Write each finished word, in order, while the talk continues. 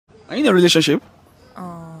Are you in a relationship?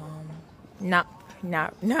 No,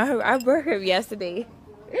 no. I broke up yesterday.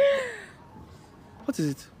 What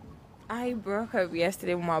is it? I broke up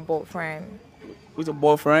yesterday with my boyfriend. With a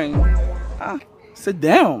boyfriend? Ah, sit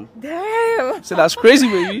down. Damn. So that's crazy,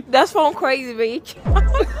 baby. That's phone crazy, bitch.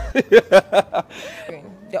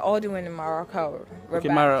 The older one in Morocco. Okay,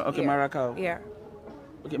 yeah. Morocco. Yeah.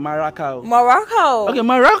 Okay, Morocco. Morocco. Okay,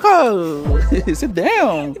 Morocco. Sit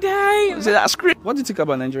down. Damn. So that's crazy. What do you think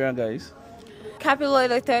about Nigerian guys? Capital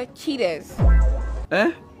letter cheaters.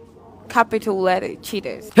 Eh? Capital letter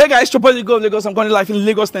cheaters. Hey guys, it's your boy Egungun Lagos. I'm currently live in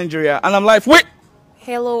Lagos, Nigeria. And I'm live with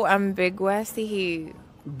Hello, I'm Big Westy here.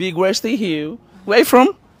 Big Westy here. Where are you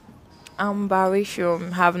from? I'm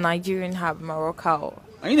Barishum, have Nigerian, have Morocco.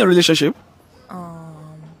 Are you in a relationship?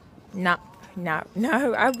 No.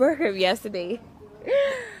 I broke up yesterday.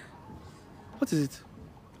 What is it?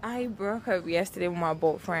 I broke up yesterday with my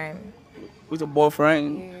boyfriend. With a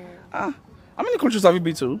boyfriend? Yeah. Ah, how many countries have you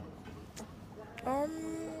been to?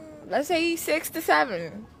 Let's say 6 to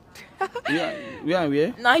 7.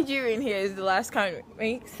 Yeah. Nigerian here is the last country.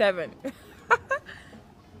 Me, 7.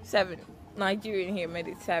 7. Nigerian here made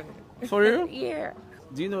it 7. For real? Yeah.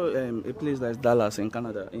 Do you know a place like Dallas in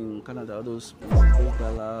Canada? In Canada, all those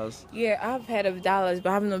Dallas. Yeah, I've heard of Dallas, but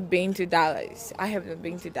I have not been to Dallas. I have not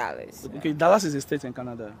been to Dallas. Okay, Dallas is a state in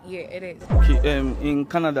Canada. Yeah, it is. Okay, in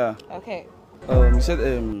Canada. Okay. You said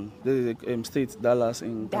the state Dallas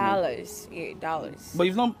in Canada. Dallas, yeah, Dallas. But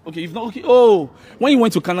you've not okay. Oh, when you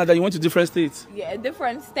went to Canada, you went to different states. Yeah, a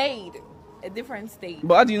different state.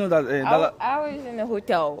 But how do you know that Dallas? I was in a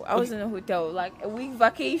hotel. I was in a hotel, like a week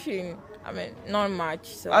vacation. I mean, not much.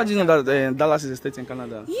 So How do you know that Dallas is a state in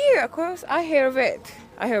Canada? Yeah, of course. I hear of it.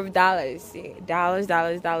 I hear of Dallas. Yeah, Dallas.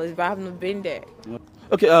 But I haven't been there.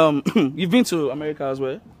 Okay. You've been to America as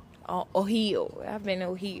well. Ohio. I've been to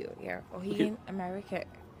Ohio. Yeah, Ohio Okay. in America.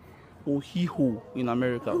 Ohio in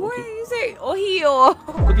America. What do Okay. you say? Ohio.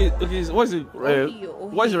 Okay. So what is it? Ohio.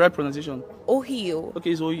 What is the right pronunciation? Ohio.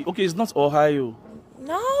 Okay. So it's not Ohio.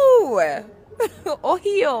 No.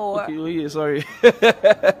 Ohio. Okay. Ohio. Sorry.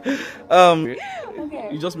 Okay.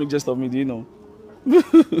 You just make jest of me. Do you know?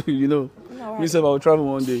 You know. No, Me said I will travel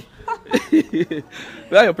one day.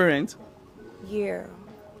 Where are your parents? Yeah.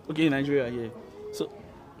 Okay, in Nigeria. Yeah. So.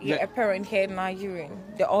 Yeah, a parent here Nigerian.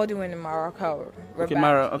 The older one in Morocco. Okay, yeah.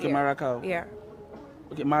 Morocco. Yeah.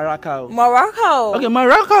 Okay, Morocco. Morocco. Okay,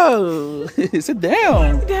 Morocco. Sit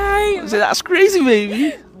down. Damn. So that's crazy,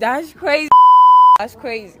 baby. That's crazy. That's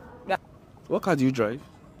crazy. What car do you drive?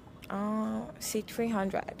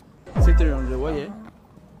 C300. C300. What year?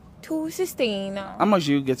 216. How much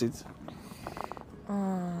do you get it?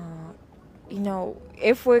 You know,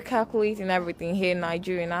 if we're calculating everything here in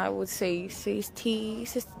Nigeria, I would say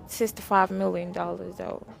 $65 million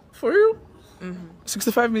though. For you?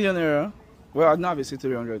 65 million naira. Well, I don't have a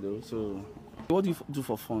C300 though. So, what do you do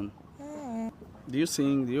for fun? Do you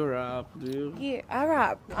sing? Do you rap? Do you? Yeah, I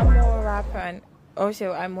rap. I'm more a rapper and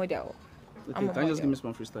also I model. Okay, can you just give me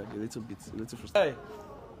some freestyle? A little freestyle. Hey.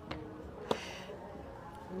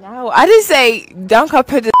 No, I didn't say don't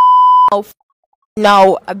compare the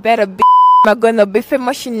no, I better be I'm gonna be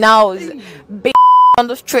famous now. Be on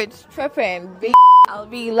the streets tripping. Be I'll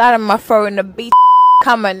be letting my fur in the beat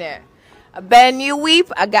coming there. I bet you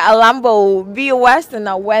weep. I got a Lambo, be a West, and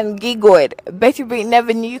I went giggled. Bet you be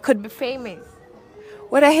never knew you could be famous.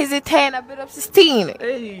 What a hesitate, a bit of 16.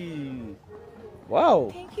 Hey. Wow.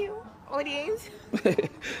 Thank you, audience.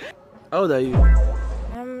 How old are you?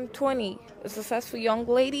 I'm 20, a successful young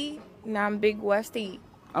lady. Now I'm Big Westy.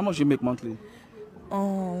 How much you make monthly?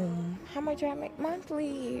 How much do I make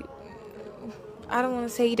monthly? I don't want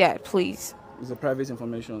to say that, please. It's a private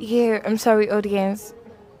information. Yeah, I'm sorry, audience.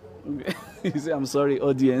 You say I'm sorry,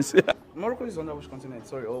 audience. Morocco is under which continent?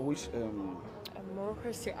 Sorry, or which Morocco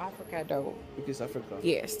is to Africa, though. Okay, it's Africa.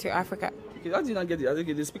 Yes, to Africa. Okay, how did you not get it? I think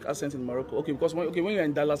they speak accent in Morocco. Okay, because when you're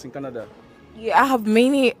in Dallas in Canada. Yeah, I have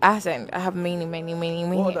many accents. I have many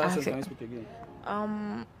What other accents can you accents. speak again?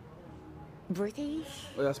 British.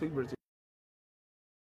 Oh, yeah, speak British.